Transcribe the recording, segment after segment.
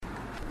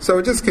So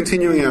we're just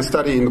continuing our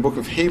study in the book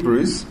of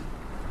Hebrews,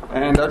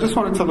 and I just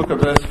wanted to look at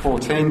verse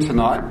 14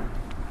 tonight,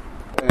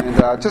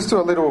 and just do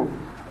a little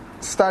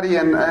study.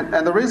 And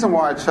the reason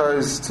why I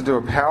chose to do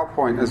a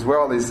PowerPoint as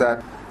well is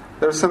that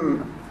there are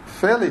some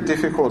fairly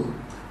difficult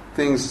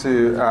things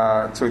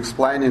to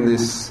explain in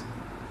this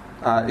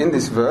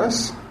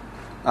verse.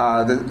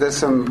 There's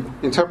some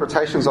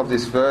interpretations of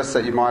this verse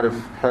that you might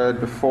have heard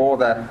before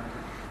that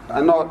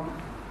are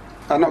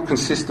not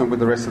consistent with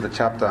the rest of the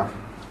chapter.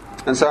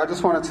 And so I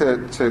just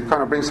wanted to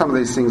kind of bring some of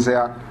these things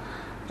out,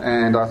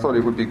 and I thought it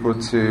would be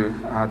good to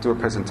do a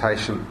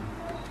presentation.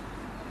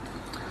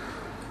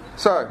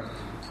 So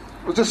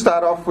we'll just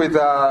start off with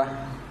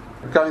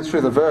going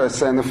through the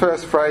verse, and the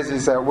first phrase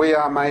is that we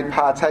are made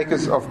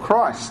partakers of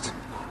Christ.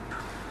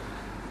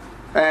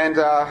 And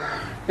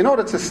in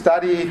order to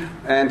study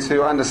and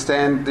to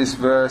understand this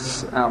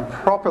verse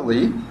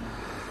properly,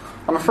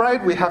 I'm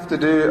afraid we have to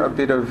do a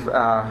bit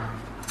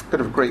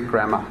of Greek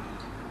grammar.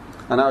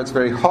 I know it's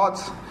very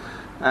hot,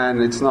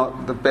 and it's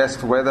not the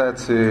best weather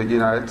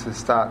to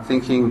start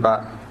thinking,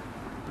 but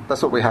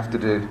that's what we have to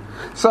do.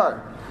 So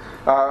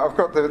I've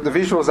got the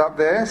visuals up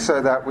there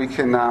so that we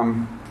can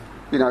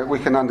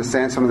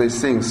understand some of these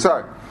things.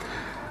 So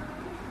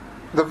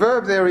the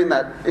verb there in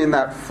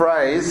that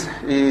phrase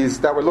is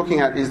that we're looking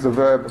at is the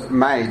verb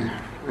made.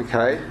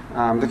 Okay,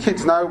 the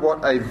kids know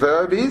what a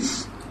verb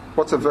is.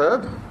 What's a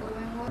verb?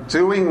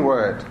 Doing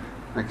word.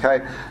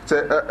 Okay,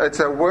 it's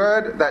a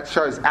word that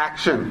shows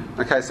action.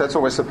 Okay, so that's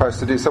what we're supposed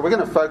to do. So we're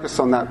going to focus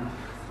on that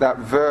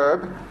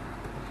verb,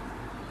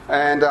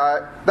 and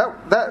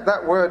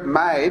that word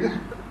made.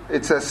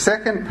 It's a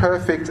second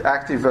perfect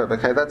active verb.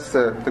 Okay, that's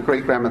the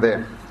Greek grammar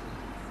there.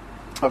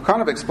 I'll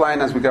kind of explain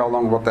as we go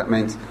along what that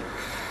means.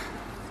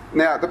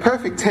 Now, the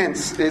perfect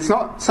tense is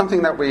not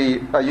something that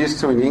we are used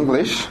to in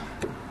English.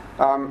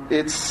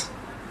 It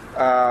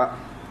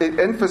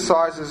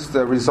emphasises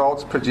the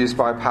results produced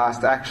by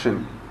past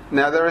action.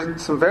 Now, there are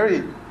some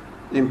very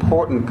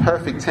important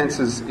perfect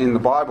tenses in the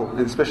Bible,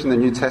 especially in the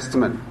New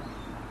Testament.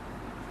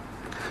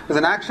 There's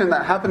an action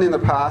that happened in the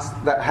past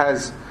that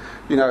has,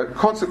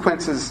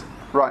 consequences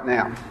right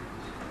now.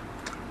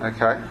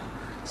 Okay?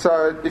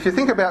 So, if you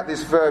think about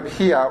this verb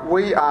here,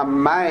 we are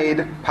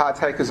made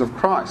partakers of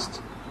Christ.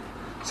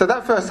 So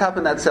that first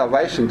happened at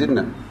salvation, didn't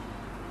it?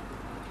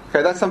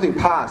 Okay, that's something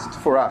past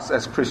for us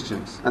as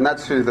Christians. And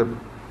that's who the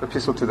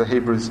Epistle to the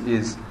Hebrews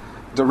is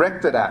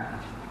directed at.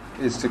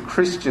 Is to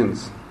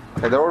Christians.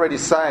 Okay, they're already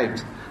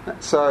saved.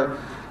 So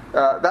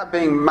that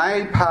being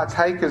made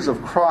partakers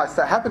of Christ,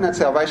 that happened at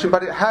salvation,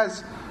 but it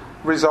has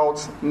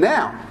results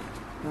now,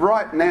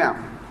 right now.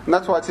 And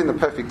that's why it's in the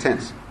perfect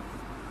tense.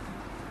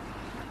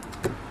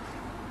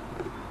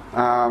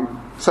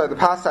 So the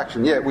past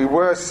action, we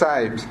were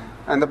saved.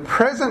 And the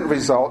present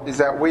result is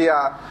that we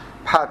are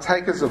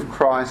partakers of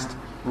Christ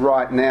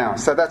right now.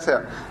 So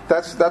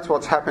that's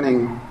what's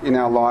happening in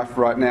our life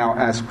right now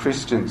as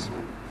Christians.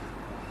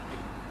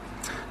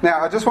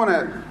 Now, I just want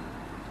to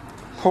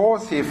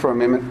pause here for a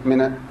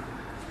minute.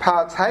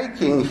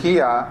 Partaking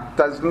here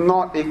does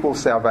not equal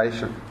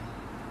salvation.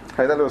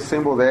 Okay, that little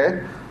symbol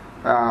there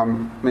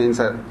means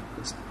that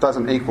it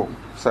doesn't equal.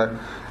 So,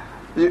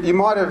 you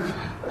might have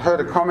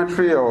heard a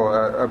commentary or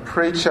a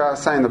preacher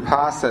say in the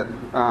past that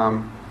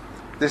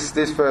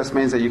this verse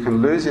means that you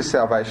can lose your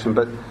salvation,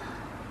 but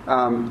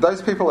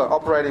those people are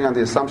operating on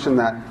the assumption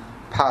that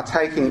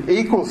partaking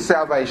equals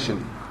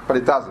salvation, but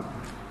it doesn't.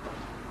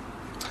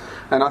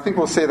 And I think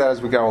we'll see that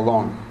as we go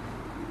along.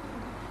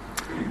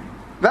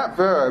 That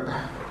verb,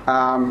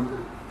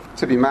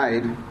 to be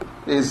made,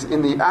 is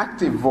in the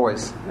active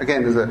voice.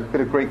 Again, there's a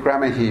bit of Greek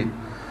grammar here.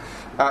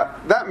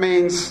 That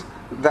means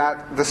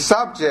that the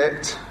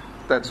subject,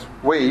 that's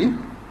we're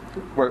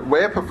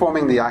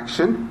performing the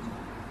action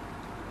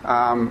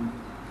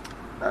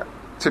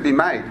to be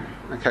made.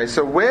 Okay,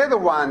 so we're the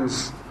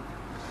ones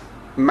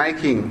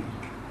making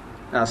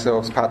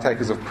ourselves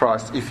partakers of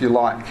Christ, if you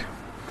like.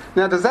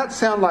 Now, does that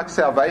sound like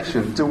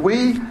salvation? Do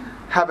we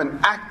have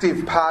an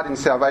active part in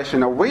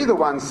salvation? Are we the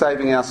ones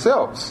saving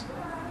ourselves?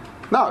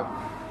 No,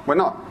 we're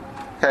not.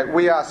 Okay,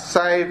 we are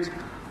saved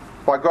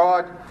by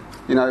God.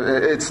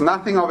 It's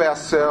nothing of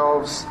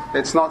ourselves.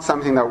 It's not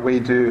something that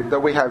we do, that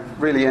we have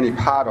really any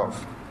part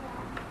of.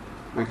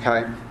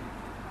 Okay.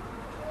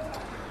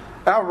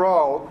 Our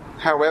role,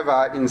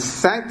 however, in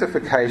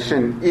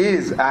sanctification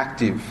is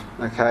active.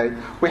 Okay,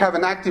 we have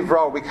an active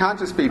role. We can't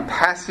just be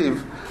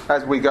passive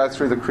as we go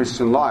through the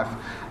Christian life.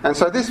 And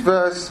so this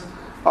verse,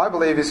 I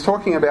believe, is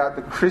talking about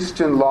the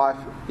Christian life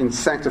in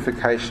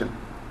sanctification.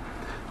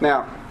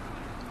 Now,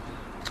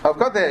 I've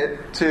got there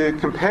to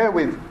compare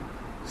with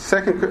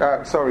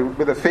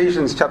with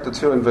Ephesians chapter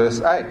 2 and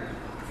verse 8.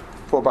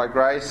 For by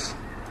grace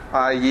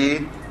are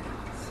ye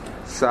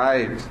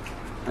saved.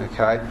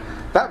 Okay,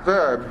 that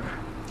verb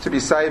to be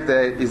saved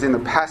there is in the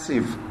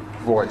passive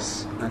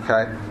voice.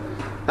 Okay,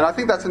 and I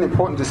think that's an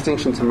important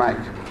distinction to make.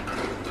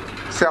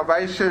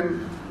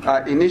 Salvation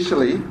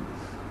initially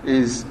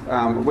is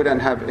we don't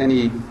have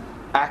any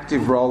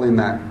active role in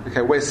that.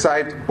 Okay, we're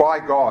saved by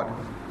God.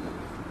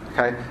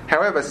 Okay.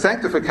 However,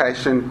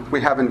 sanctification,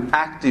 we have an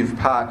active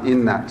part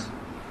in that.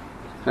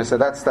 And so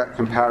that's that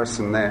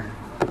comparison there.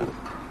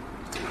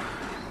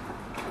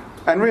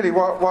 And really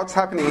what's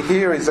happening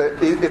here is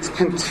that it's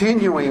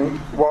continuing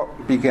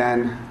what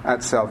began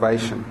at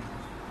salvation.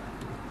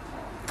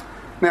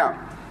 Now,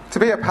 to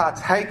be a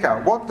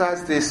partaker, what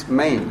does this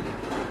mean?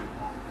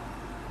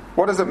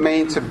 What does it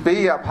mean to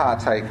be a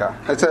partaker?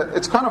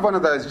 It's kind of one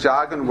of those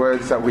jargon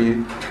words that we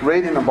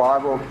read in the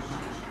Bible.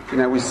 You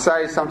know, we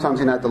say sometimes,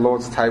 you know, at the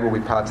Lord's table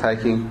we're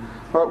partaking.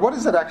 But what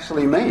does it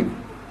actually mean?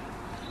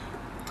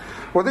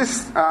 Well,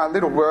 this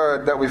little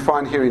word that we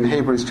find here in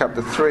Hebrews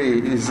chapter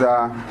 3 is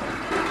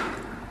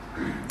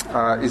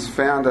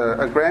found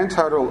a grand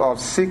total of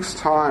 6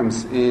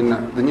 times in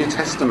the New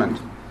Testament.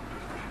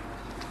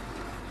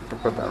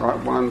 I've got that right.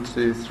 1,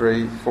 2,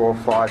 3, 4,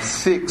 5,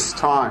 6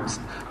 times.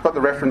 Got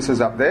the references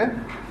up there.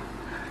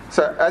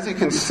 So as you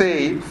can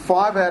see,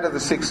 5 out of the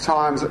 6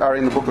 times are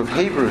in the book of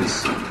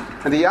Hebrews.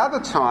 And the other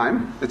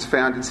time it's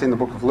in the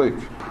book of Luke.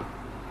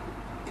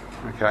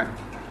 Okay.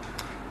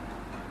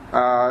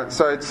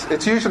 So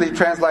it's usually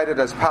translated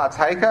as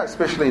partaker,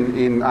 especially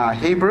in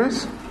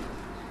Hebrews.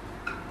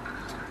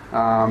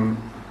 But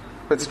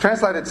it's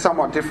translated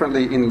somewhat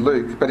differently in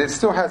Luke, but it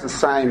still has the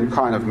same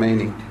kind of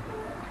meaning.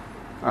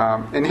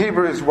 In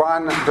Hebrews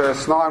 1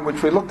 verse 9,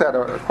 which we looked at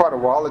quite a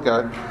while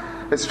ago,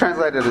 it's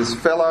translated as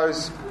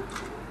fellows,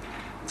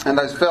 and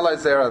those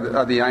fellows there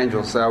are the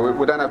angels, so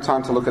we don't have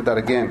time to look at that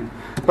again.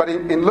 But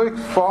in Luke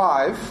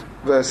 5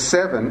 verse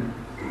 7,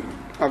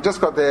 I've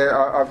just got there,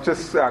 I've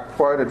just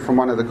quoted from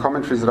one of the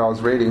commentaries that I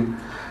was reading.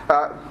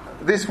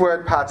 This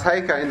word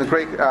partaker in the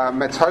Greek,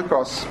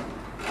 metokos,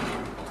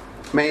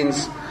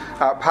 means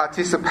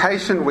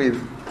participation with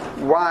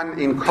one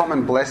in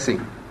common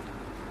blessing.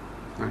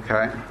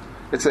 Okay?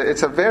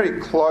 It's a very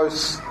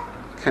close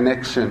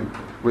connection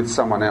with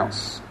someone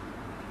else.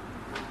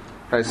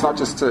 Okay? It's not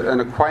just an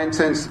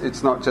acquaintance,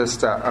 it's not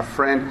just a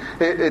friend.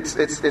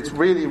 It's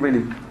really,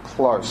 really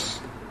close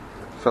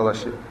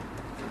fellowship.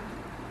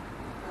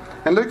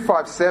 In Luke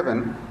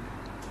 5:7,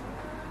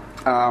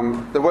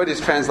 the word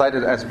is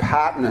translated as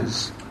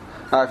partners.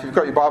 If you've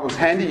got your Bibles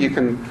handy, you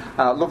can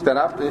look that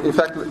up. In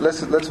fact,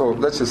 let's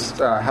just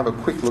have a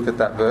quick look at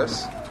that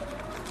verse.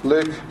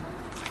 Luke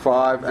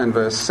 5 and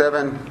verse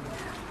 7.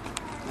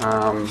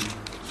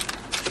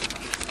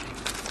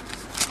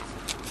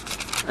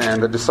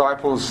 And the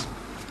disciples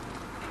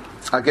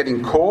are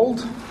getting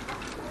called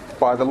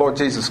by the Lord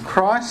Jesus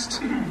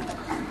Christ.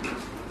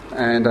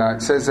 And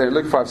it says there,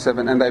 Luke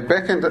 5:7, and they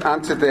beckoned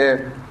unto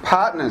their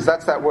partners.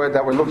 That's that word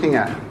that we're looking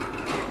at.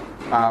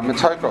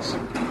 Metokos.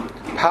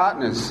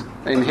 Partners.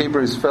 In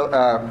Hebrews,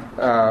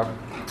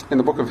 in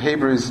the book of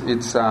Hebrews,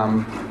 it's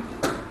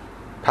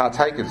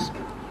partakers.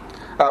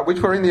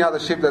 Which were in the other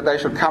ship, that they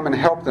should come and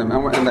help them.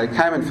 And they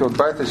came and filled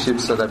both the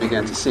ships, so they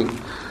began to sink.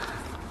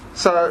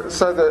 So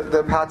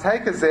the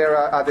partakers there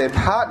are their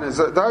partners,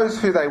 those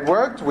who they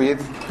worked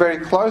with very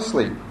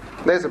closely.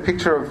 There's a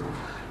picture of,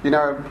 you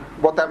know,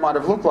 what that might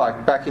have looked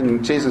like back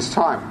in Jesus'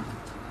 time.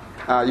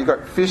 You've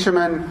got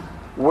fishermen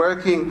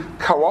working,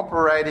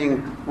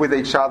 cooperating with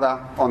each other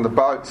on the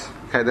boat.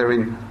 Okay, they're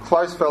in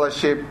close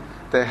fellowship.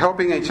 They're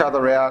helping each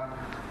other out.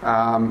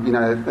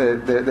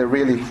 They're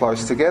really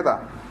close together.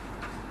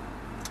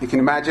 You can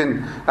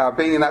imagine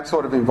being in that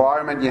sort of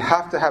environment. You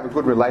have to have a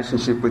good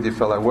relationship with your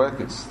fellow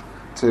workers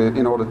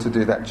in order to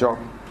do that job.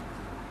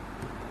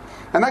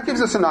 And that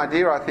gives us an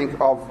idea, I think,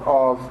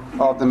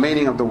 of the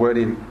meaning of the word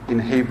in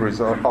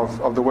Hebrews,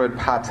 of the word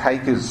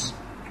partakers.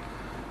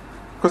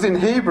 Because in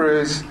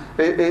Hebrews,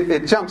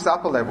 it jumps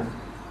up a level.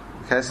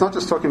 Okay, it's not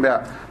just talking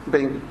about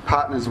being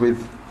partners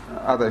with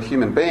other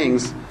human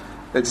beings.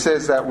 It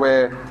says that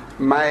we're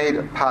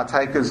made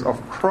partakers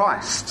of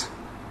Christ.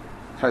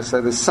 Okay,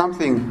 so there's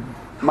something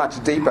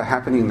much deeper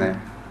happening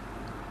there.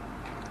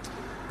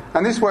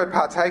 And this word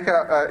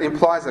partaker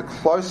implies a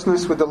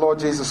closeness with the Lord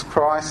Jesus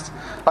Christ.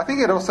 I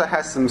think it also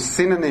has some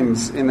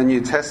synonyms in the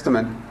New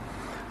Testament.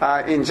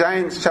 In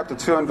James chapter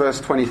 2 and verse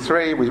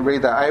 23, we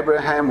read that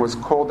Abraham was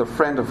called the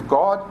friend of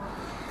God.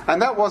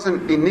 And that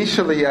wasn't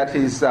initially at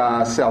his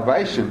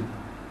salvation,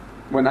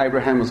 when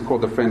Abraham was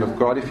called the friend of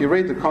God. If you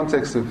read the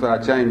context of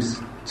James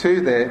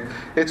 2 there,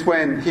 it's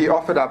when he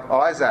offered up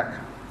Isaac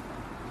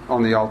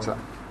on the altar.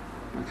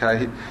 Okay,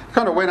 he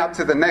kind of went up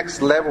to the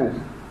next level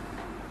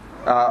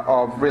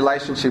of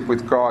relationship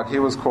with God. He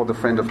was called the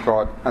friend of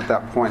God at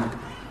that point.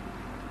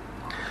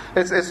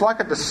 It's like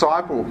a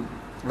disciple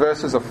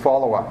versus a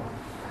follower.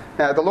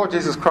 Now, the Lord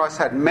Jesus Christ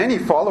had many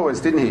followers,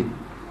 didn't he?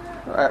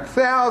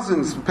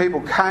 Thousands of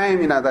people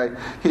came.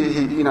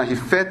 He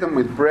fed them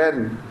with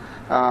bread,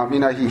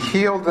 and he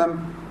healed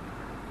them.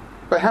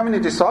 But how many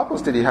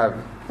disciples did he have?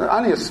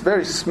 Only a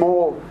very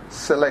small,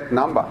 select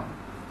number.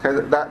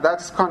 Okay,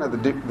 that's kind of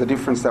the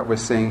difference that we're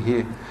seeing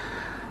here.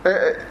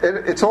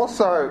 It's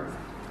also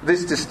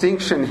this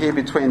distinction here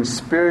between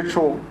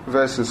spiritual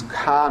versus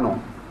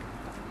carnal.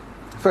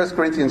 1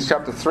 Corinthians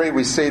chapter 3,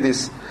 we see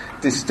this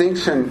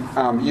distinction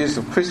used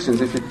of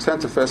Christians. If you turn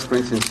to 1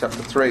 Corinthians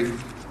chapter 3.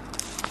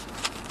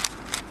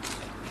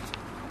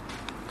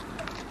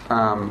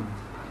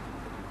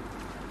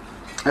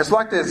 it's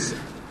like there's,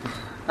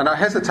 and I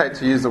hesitate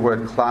to use the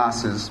word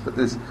classes, but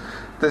there's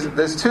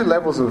two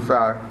levels of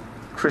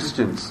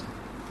Christians,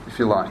 if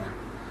you like.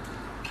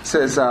 It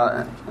says,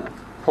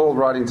 Paul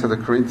writing to the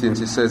Corinthians,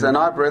 he says, "And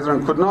I,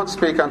 brethren, could not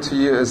speak unto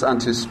you as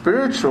unto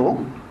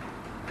spiritual,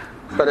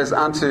 but as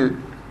unto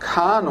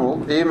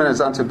carnal, even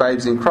as unto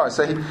babes in Christ."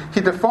 So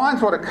he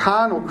defines what a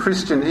carnal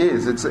Christian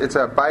is. It's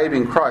a babe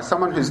in Christ,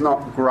 someone who's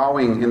not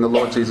growing in the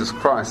Lord Jesus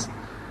Christ.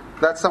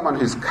 That's someone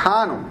who's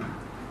carnal.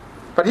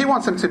 But he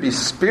wants them to be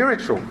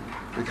spiritual.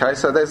 Okay,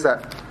 so there's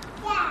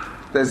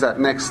that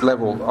next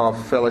level of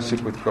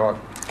fellowship with God.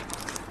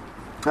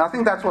 And I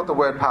think that's what the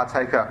word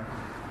partaker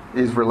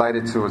is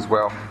related to as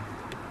well.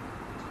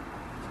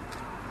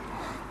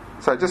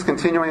 So just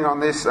continuing on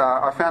this,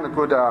 I found a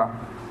good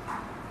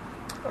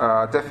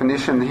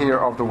definition here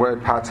of the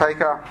word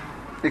partaker.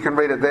 You can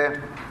read it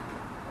there.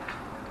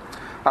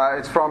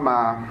 It's from,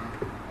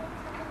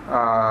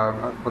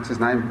 what's his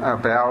name?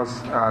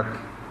 Bowers'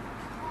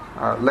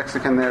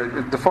 lexicon there.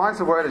 It defines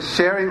the word as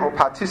sharing or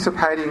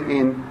participating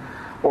in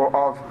or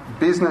of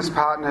business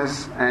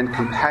partners and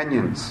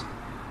companions.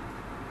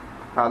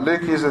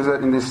 Luke uses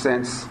it in this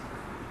sense.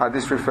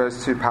 This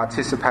refers to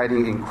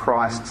participating in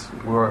Christ's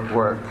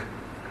work.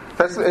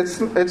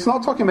 It's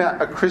not talking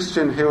about a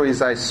Christian who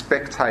is a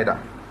spectator.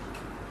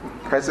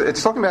 Okay, so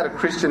it's talking about a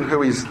Christian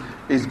who is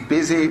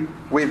busy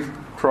with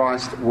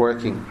Christ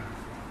working.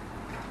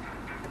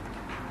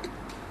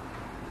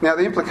 Now,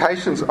 the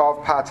implications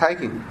of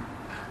partaking.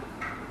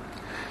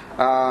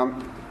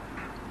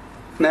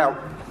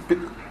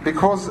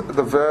 Because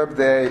the verb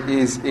there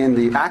is in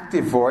the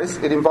active voice,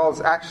 it involves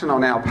action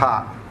on our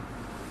part.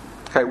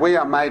 Okay, we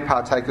are made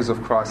partakers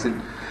of Christ.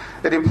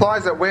 It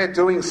implies that we're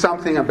doing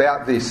something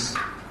about this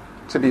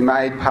to be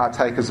made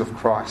partakers of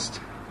Christ.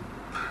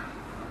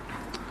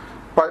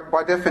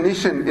 By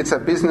definition, it's a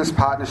business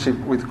partnership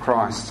with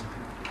Christ.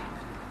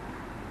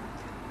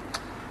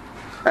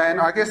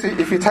 And I guess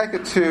if you take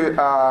it to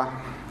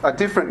a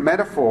different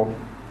metaphor,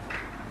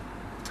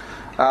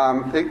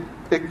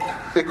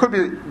 it could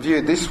be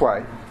viewed this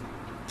way.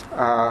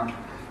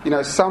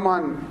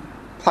 Someone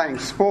playing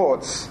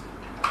sports,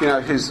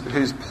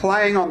 who's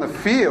playing on the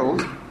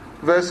field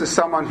versus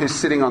someone who's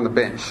sitting on the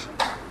bench.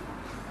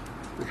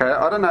 Okay,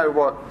 I don't know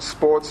what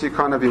sports you're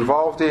kind of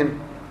involved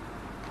in.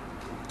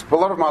 For a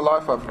lot of my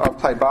life I've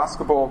played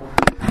basketball,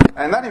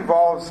 and that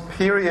involves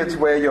periods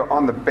where you're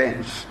on the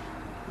bench.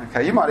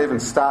 Okay, you might even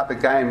start the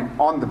game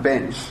on the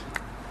bench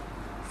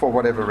for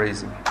whatever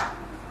reason.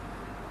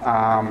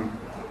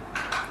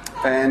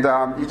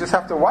 You just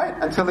have to wait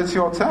until it's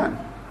your turn.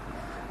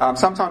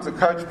 Sometimes the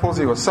coach pulls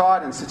you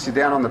aside and sits you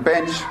down on the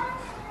bench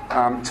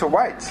to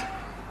wait.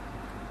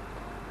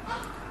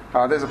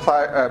 There's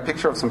a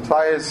picture of some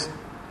players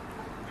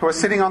who are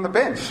sitting on the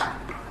bench.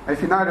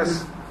 If you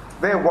notice,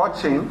 they're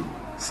watching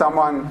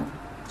someone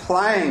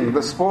playing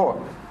the sport.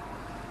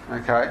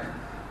 Okay,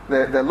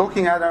 they're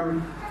looking at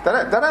them. They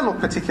don't look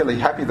particularly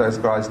happy, those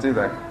guys, do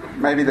they?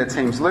 Maybe their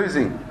team's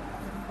losing.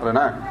 I don't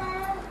know.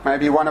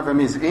 Maybe one of them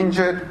is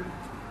injured.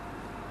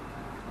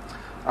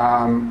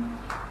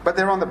 But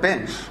they're on the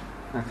bench.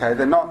 Okay,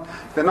 they're not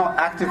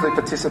actively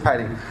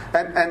participating.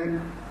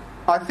 And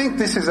I think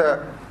this is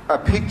a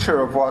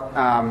picture of what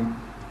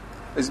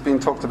is being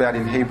talked about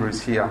in Hebrews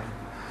here.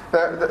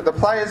 The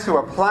players who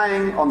are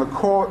playing on the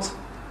court,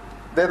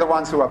 they're the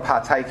ones who are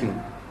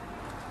partaking.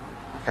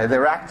 Okay,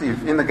 they're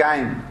active in the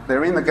game.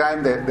 They're in the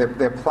game.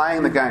 They're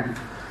playing the game.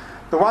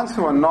 The ones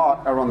who are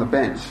not are on the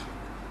bench.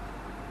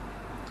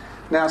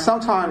 Now,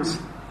 sometimes,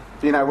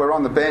 we're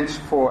on the bench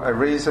for a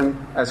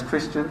reason as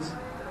Christians.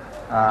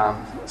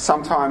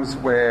 Sometimes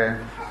we're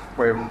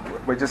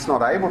just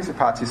not able to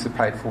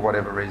participate for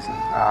whatever reason.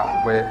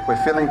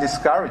 We're feeling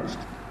discouraged,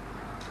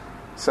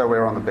 so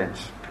we're on the bench.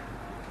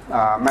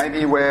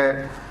 Maybe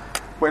we're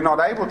not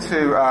able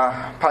to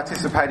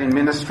participate in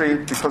ministry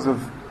because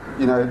of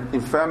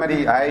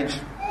infirmity, age,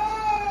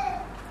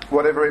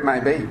 whatever it may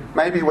be.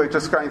 Maybe we're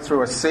just going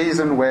through a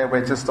season where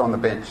we're just on the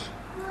bench.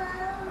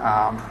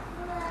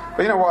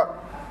 But you know what?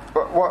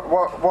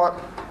 What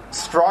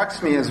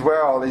strikes me as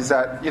well is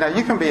that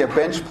you can be a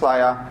bench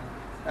player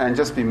and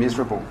just be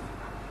miserable.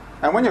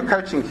 And when you're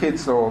coaching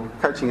kids or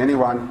coaching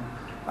anyone,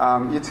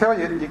 you tell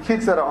your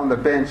kids that are on the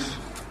bench,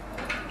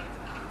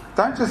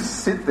 don't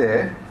just sit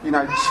there.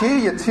 Cheer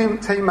your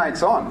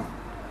teammates on.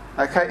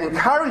 Okay,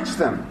 encourage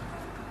them.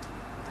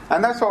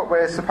 And that's what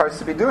we're supposed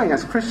to be doing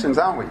as Christians,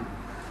 aren't we?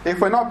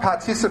 If we're not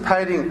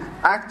participating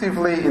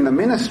actively in the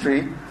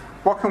ministry,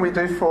 what can we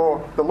do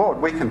for the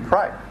Lord? We can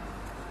pray.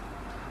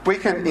 We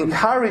can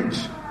encourage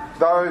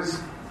those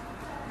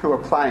who are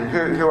playing,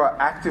 who are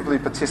actively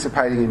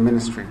participating in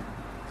ministry.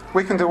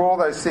 We can do all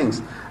those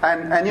things.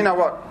 And you know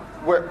what?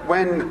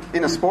 When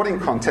in a sporting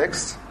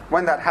context,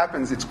 when that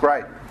happens, it's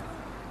great.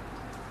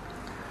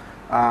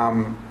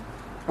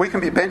 We can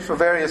be benched for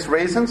various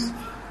reasons,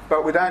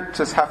 but we don't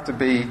just have to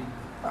be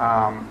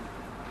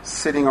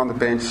sitting on the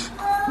bench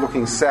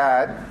looking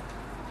sad.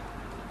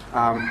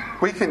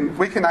 We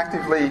can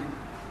actively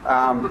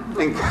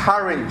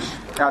encourage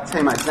our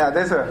teammates. Now,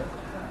 there's a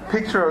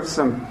picture of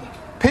some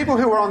people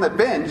who are on the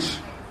bench,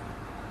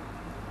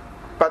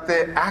 but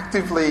they're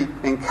actively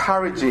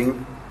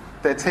encouraging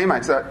their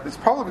teammates. It's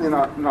probably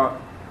not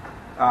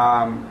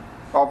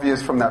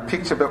obvious from that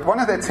picture, but one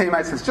of their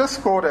teammates has just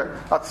scored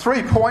a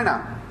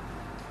three-pointer.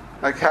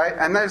 Okay,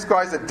 and those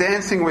guys are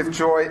dancing with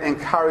joy,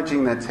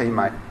 encouraging their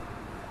teammate.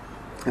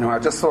 I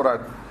just thought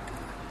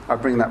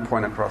I'd bring that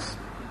point across.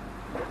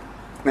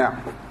 Now,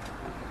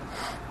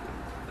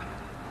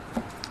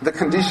 the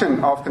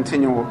condition of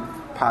continual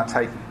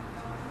partaking.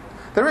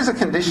 There is a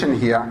condition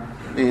here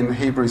in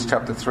Hebrews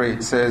chapter 3.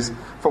 It says,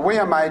 "For we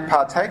are made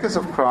partakers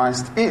of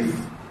Christ if..."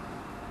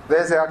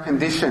 There's our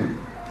condition.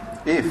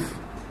 If.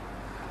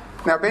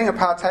 Now, being a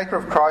partaker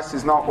of Christ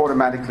is not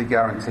automatically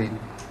guaranteed.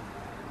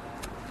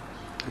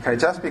 Okay,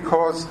 just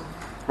because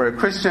we're a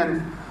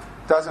Christian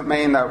doesn't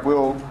mean that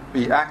we'll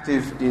be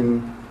active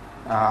in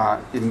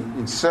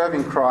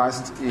serving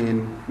Christ,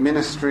 in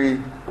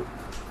ministry.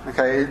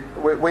 Okay,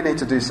 we need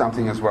to do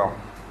something as well.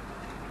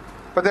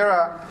 But there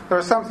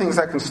are some things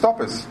that can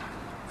stop us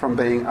from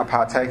being a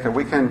partaker.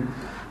 We can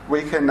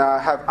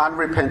have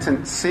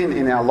unrepentant sin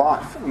in our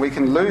life. We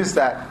can lose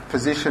that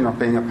position of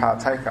being a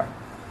partaker.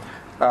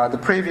 The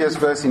previous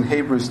verse in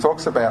Hebrews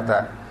talks about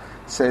that.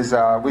 It says,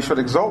 "We should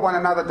exhort one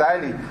another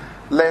daily,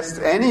 lest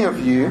any of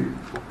you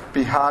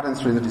be hardened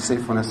through the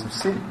deceitfulness of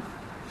sin."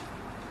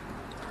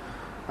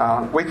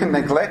 We can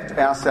neglect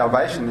our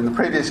salvation. In the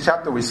previous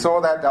chapter we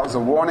saw that. That was a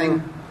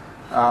warning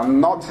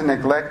not to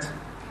neglect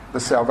the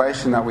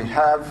salvation that we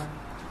have,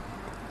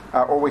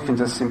 or we can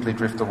just simply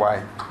drift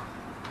away.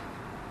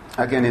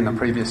 Again, in the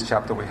previous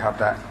chapter we have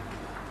that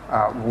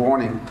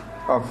warning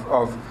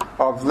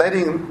of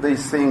letting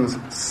these things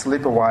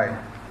slip away.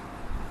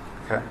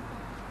 Okay.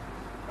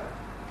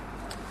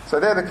 So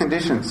they're the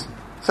conditions.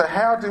 So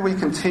how do we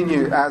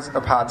continue as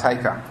a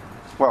partaker?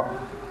 Well,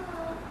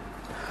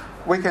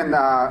 we can,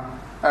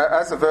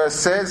 as the verse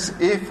says,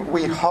 if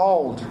we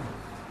hold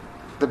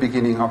the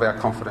beginning of our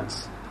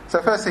confidence. So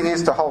the first thing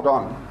is to hold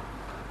on.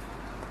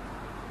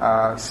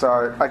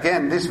 So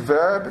again, this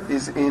verb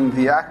is in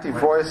the active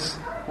voice.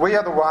 We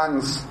are the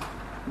ones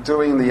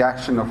doing the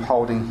action of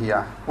holding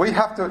here. We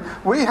have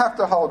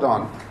to hold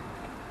on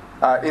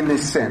in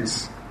this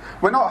sense.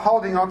 We're not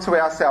holding on to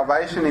our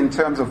salvation in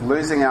terms of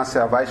losing our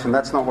salvation.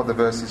 That's not what the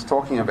verse is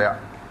talking about.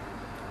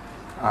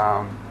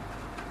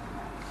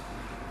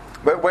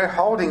 But we're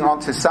holding on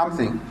to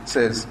something, it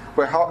says.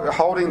 We're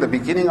holding the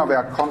beginning of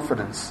our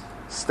confidence,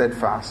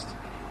 steadfast.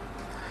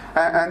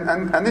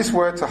 And this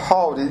word to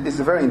hold is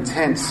a very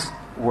intense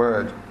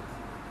word.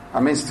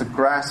 It means to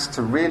grasp,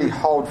 to really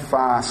hold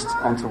fast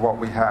onto what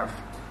we have.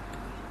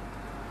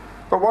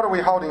 But what are we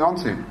holding on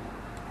to?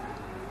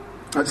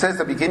 It says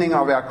the beginning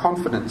of our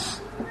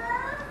confidence.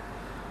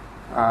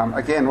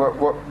 Again,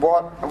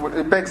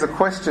 it begs the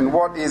question,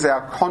 what is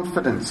our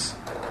confidence?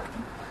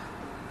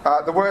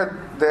 The word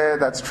there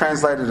that's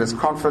translated as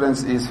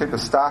confidence is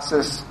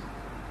hypostasis,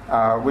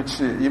 which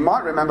you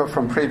might remember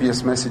from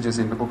previous messages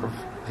in the book of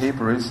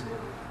Hebrews.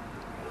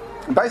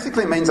 It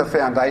basically means a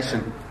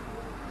foundation,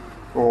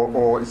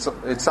 or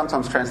it's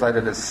sometimes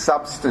translated as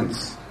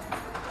substance.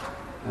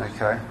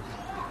 Okay.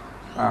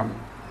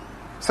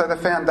 So the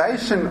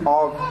foundation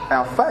of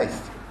our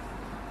faith,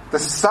 the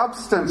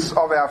substance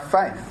of our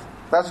faith,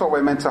 that's what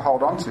we're meant to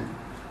hold on to.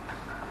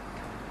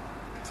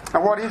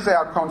 And what is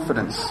our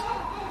confidence?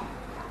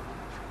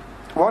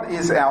 What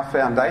is our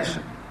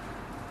foundation?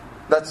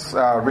 That's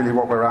really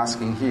what we're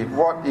asking here.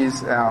 What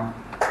is our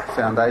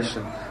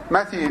foundation?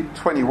 Matthew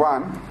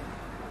 21,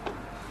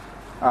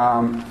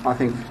 I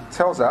think,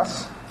 tells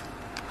us,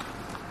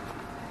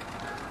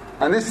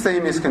 and this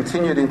theme is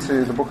continued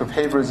into the book of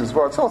Hebrews as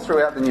well. It's all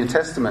throughout the New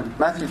Testament.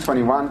 Matthew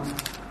 21,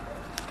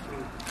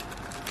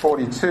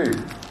 42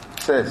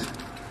 says,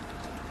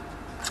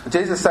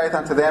 "Jesus saith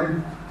unto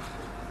them,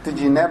 Did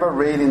ye never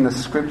read in the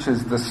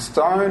Scriptures, the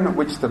stone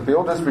which the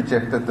builders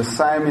rejected, the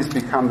same is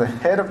become the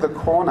head of the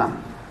corner?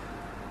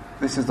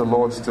 This is the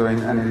Lord's doing,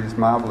 and it is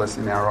marvellous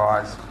in our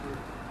eyes."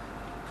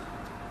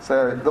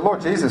 So the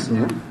Lord Jesus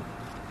knew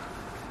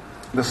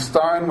the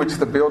stone which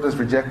the builders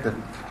rejected.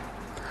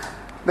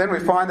 Then we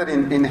find that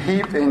in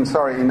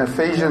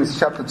Ephesians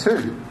chapter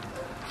 2.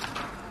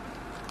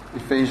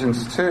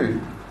 Ephesians 2.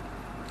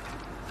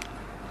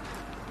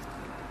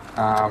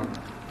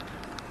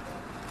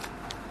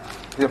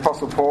 The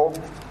Apostle Paul,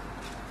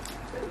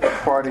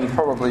 quoting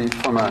probably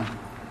from a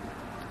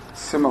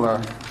similar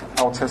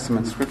Old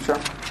Testament scripture,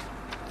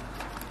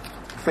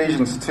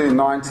 Ephesians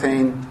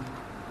 2:19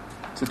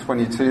 to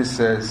 22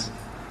 says,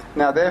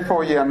 "Now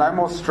therefore ye are no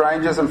more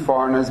strangers and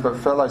foreigners, but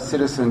fellow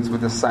citizens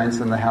with the saints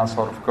in the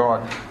household of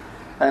God,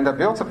 and are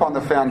built upon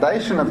the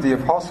foundation of the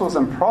apostles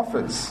and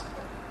prophets,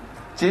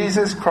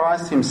 Jesus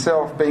Christ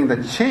himself being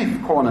the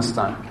chief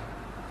cornerstone,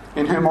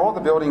 in whom all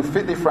the building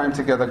fitly framed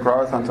together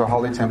groweth unto a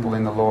holy temple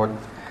in the Lord,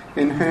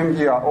 in whom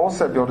ye are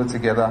also builded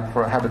together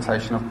for a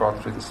habitation of God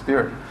through the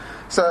Spirit."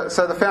 So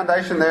the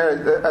foundation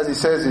there, as he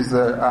says, is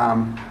the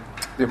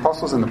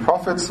apostles and the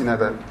prophets,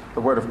 the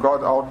Word of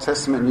God, Old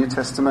Testament, New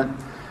Testament.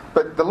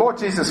 But the Lord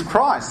Jesus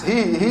Christ, He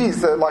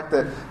is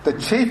the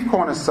chief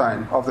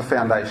cornerstone of the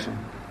foundation.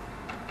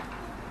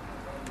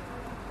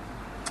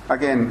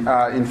 Again,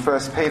 in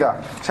 1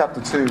 Peter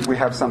chapter 2, we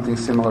have something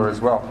similar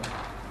as well.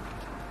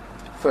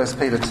 1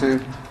 Peter 2,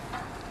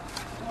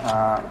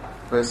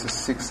 verses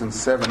 6 and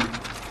 7.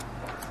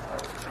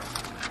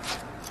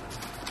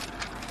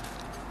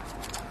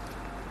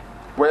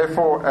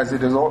 Wherefore, as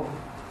it is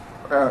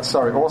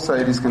also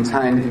it is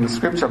contained in the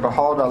Scripture,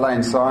 Behold, I lay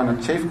in Zion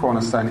a chief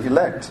cornerstone,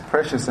 elect,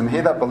 precious, and he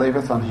that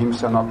believeth on him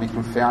shall not be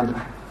confounded.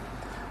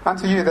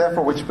 Unto you,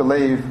 therefore, which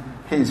believe,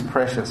 he is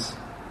precious.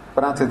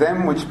 But unto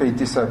them which be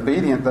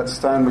disobedient, that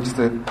stone which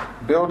the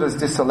builders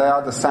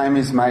disallowed, the same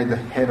is made the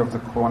head of the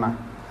corner.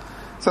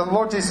 So the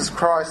Lord Jesus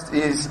Christ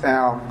is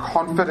our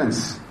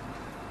confidence.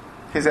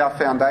 He's our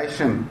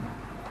foundation.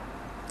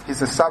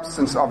 He's the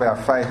substance of our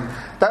faith.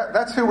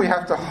 That's who we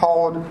have to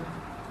hold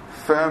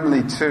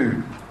firmly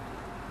to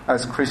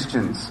as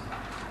Christians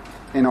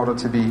in order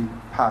to be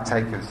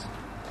partakers.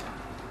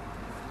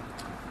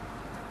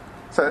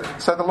 So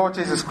the Lord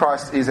Jesus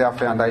Christ is our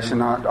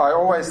foundation. I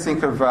always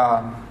think of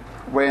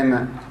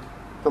when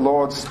the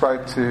Lord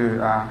spoke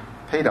to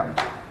Peter.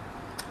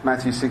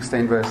 Matthew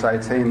 16 verse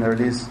 18, there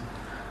it is.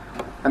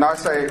 And I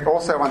say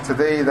also unto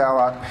thee, thou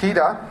art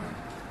Peter,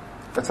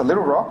 that's a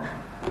little rock,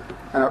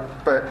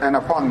 and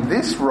upon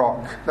this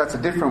rock, that's a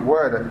different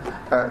word,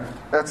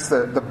 that's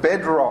the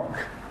bedrock.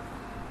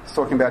 He's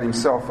talking about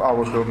himself, I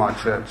will build my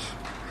church.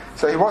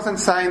 So he wasn't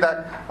saying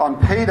that on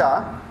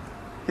Peter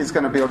he's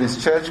going to build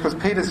his church, because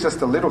Peter's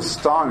just a little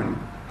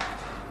stone.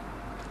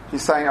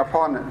 He's saying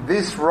upon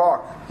this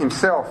rock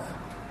himself,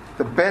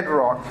 the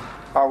bedrock,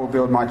 I will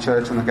build my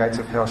church, and the gates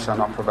of hell shall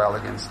not prevail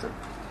against it.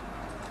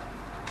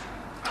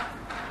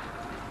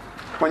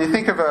 When you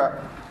think of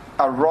a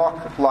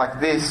rock like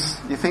this,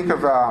 you think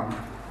of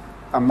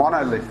a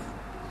monolith.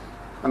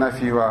 I don't know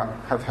if you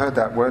have heard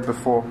that word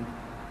before.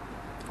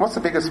 What's the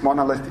biggest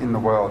monolith in the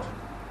world,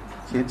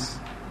 kids?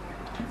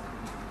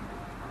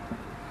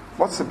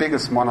 What's the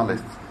biggest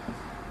monolith?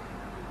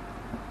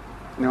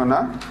 Anyone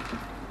know?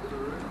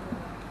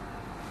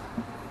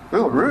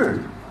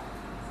 Uluru.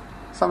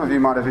 Some of you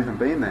might have even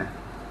been there.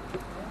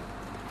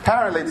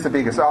 Apparently it's the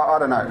biggest. I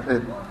don't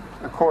know.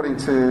 According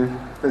to,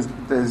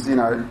 there's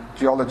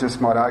geologists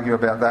might argue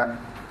about that.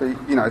 But,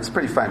 it's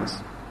pretty famous.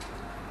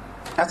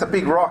 That's a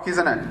big rock,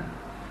 isn't it?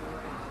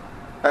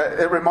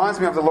 It reminds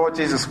me of the Lord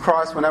Jesus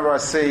Christ whenever I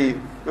see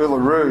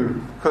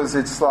Uluru, because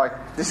it's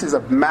like, this is a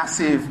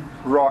massive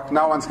rock.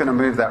 No one's going to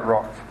move that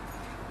rock.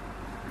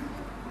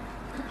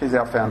 He's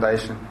our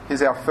foundation.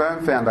 He's our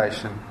firm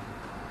foundation.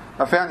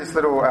 I found this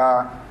little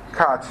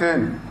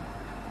cartoon,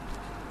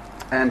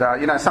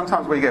 and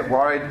sometimes we get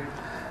worried,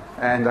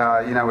 and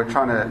we're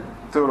trying to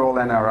do it all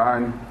on our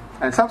own,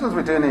 and sometimes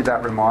we do need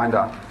that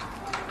reminder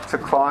to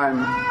climb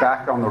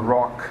back on the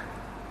rock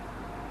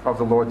of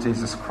the Lord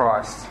Jesus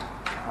Christ.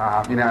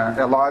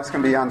 Our lives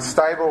can be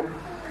unstable.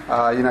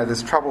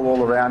 There's trouble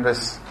all around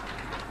us,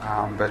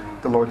 but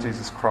the Lord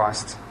Jesus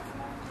Christ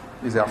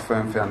is our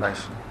firm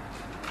foundation.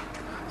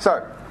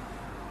 So,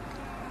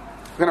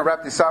 we're going to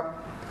wrap this up.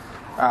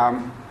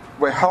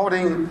 We're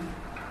holding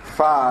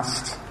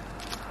fast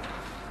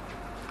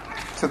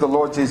to the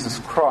Lord Jesus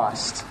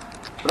Christ,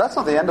 but that's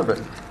not the end of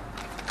it.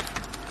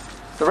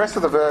 The rest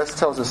of the verse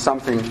tells us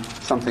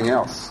something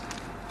else.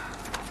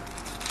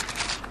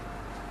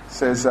 It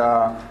says,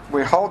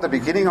 we hold the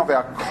beginning of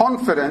our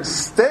confidence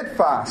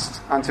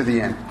steadfast unto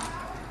the end.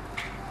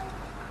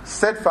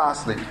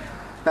 Steadfastly.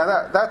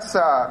 Now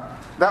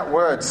that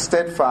word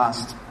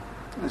steadfast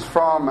is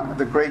from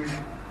the Greek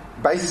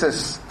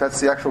basis. That's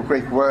the actual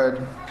Greek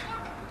word.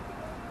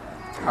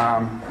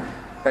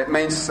 It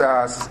means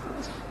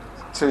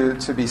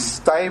to be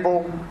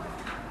stable,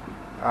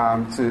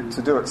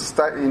 to do it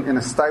in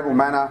a stable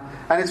manner,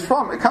 and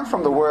it comes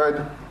from the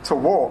word to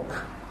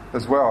walk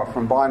as well,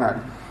 from bino.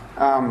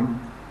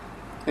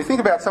 You think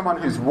about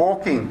someone who's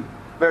walking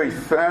very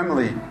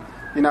firmly.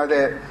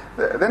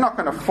 They're not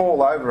going to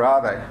fall over,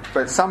 are they?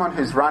 But someone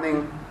who's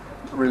running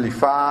really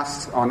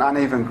fast on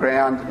uneven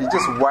ground, you're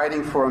just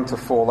waiting for them to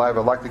fall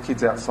over, like the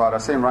kids outside. I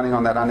see them running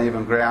on that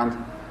uneven ground.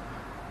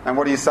 And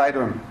what do you say to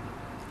them?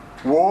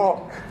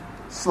 Walk,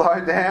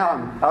 slow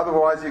down,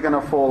 otherwise you're going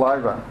to fall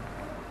over.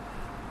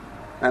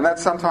 And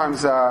that's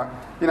sometimes,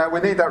 we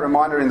need that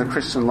reminder in the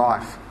Christian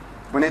life.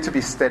 We need to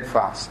be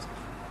steadfast.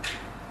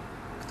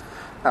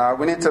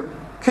 We need to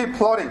keep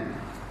plodding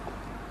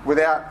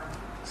without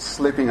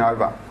slipping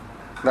over.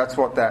 That's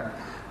what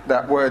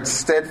that word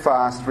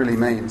steadfast really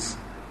means.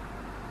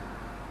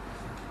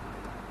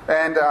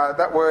 And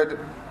that word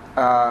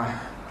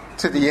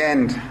to the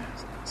end,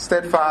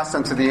 steadfast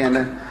and to the end.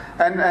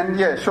 And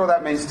yeah, sure,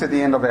 that means to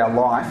the end of our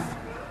life,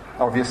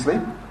 obviously.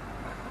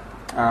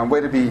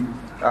 We're to be,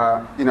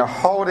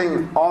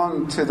 holding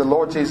on to the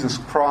Lord Jesus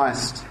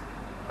Christ,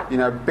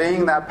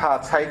 being that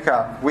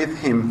partaker with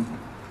Him,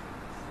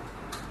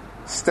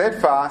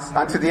 steadfast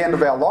unto the end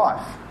of our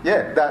life.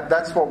 Yeah,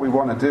 that's what we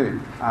want to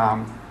do.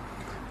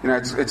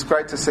 It's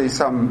great to see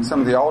some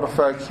of the older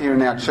folk here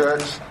in our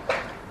church.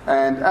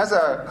 And as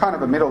a kind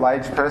of a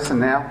middle-aged person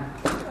now,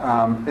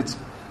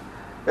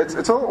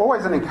 it's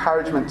always an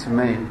encouragement to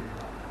me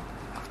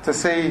to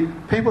see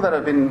people that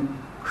have been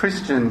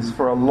Christians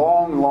for a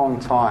long, long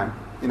time.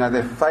 You know,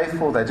 they're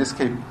faithful, they just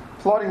keep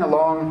plodding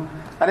along.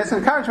 And it's an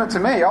encouragement to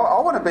me. I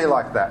want to be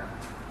like that.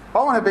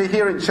 I want to be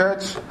here in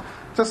church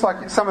just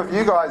like some of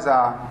you guys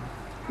are,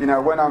 you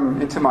know, when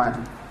I'm into my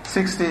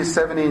 60s,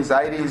 70s,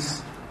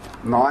 80s,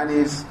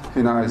 90s,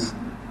 who knows,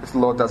 if the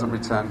Lord doesn't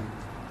return.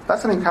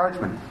 That's an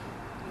encouragement.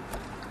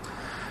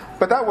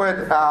 But that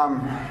word,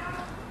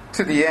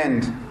 to the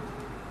end,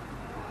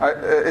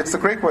 it's the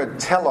Greek word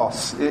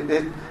telos.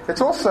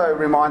 It also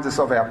reminds us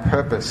of our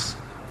purpose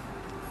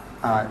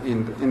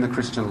in the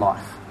Christian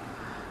life.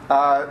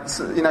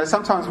 So, you know,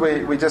 sometimes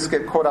we just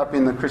get caught up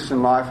in the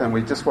Christian life and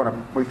we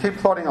keep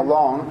plodding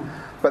along,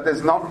 but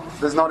there's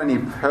not any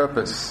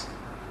purpose.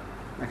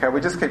 Okay,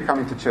 we just keep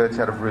coming to church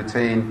out of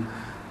routine,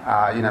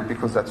 you know,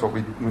 because that's what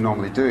we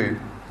normally do.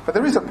 But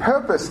there is a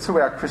purpose to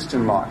our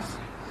Christian life.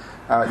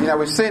 You know,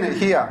 we've seen it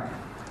here,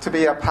 to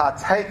be a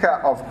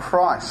partaker of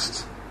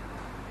Christ.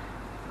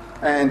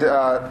 And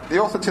the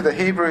author to the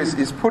Hebrews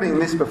is putting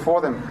this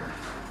before them.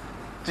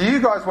 Do you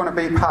guys want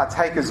to be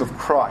partakers of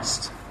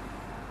Christ?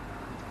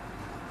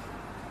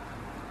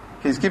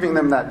 He's giving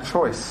them that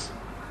choice.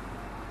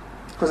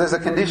 Because there's a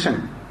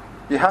condition.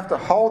 You have to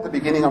hold the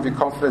beginning of your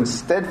confidence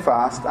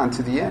steadfast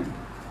unto the end.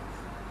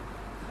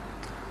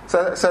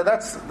 So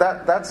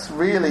that's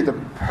really the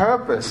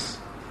purpose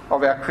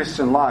of our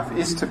Christian life,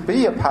 is to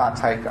be a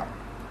partaker.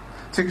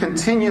 To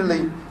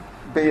continually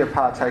be a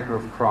partaker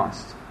of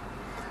Christ.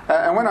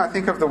 And when I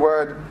think of the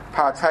word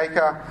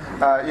partaker,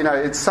 you know,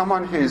 it's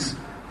someone who's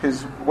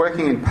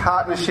working in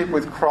partnership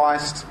with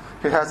Christ,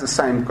 who has the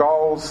same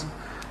goals,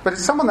 but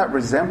it's someone that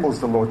resembles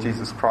the Lord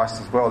Jesus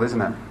Christ as well,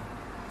 isn't it?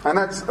 And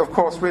that's, of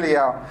course, really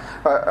our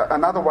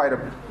another way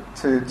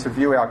to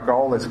view our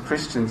goal as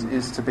Christians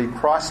is to be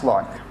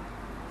Christ-like.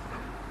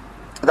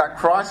 That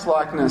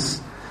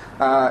Christ-likeness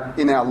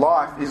in our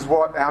life is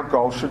what our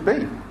goal should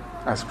be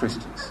as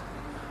Christians.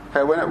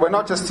 Okay, we're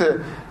not just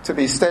to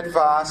be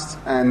steadfast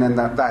and then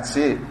that's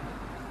it.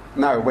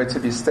 No, we're to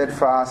be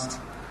steadfast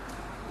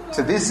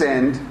to this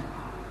end,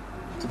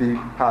 to be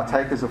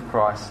partakers of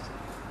Christ,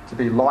 to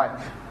be like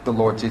the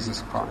Lord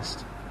Jesus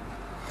Christ.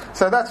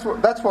 So that's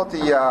what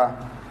the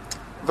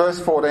verse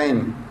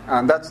 14,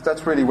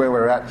 that's really where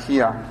we're at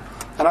here.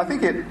 And I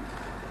think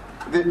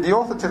the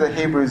author to the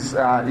Hebrews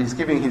is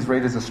giving his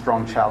readers a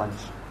strong challenge.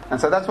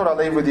 And so that's what I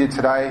leave with you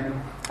today.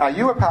 Are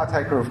you a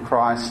partaker of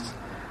Christ?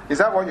 Is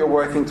that what you're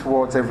working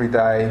towards every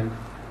day?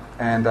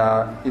 And,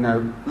 you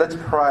know, let's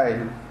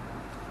pray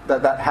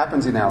that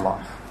happens in our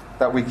life.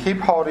 That we keep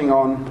holding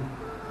on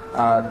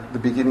the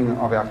beginning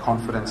of our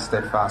confidence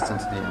steadfast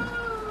into the end.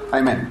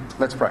 Amen.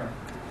 Let's pray.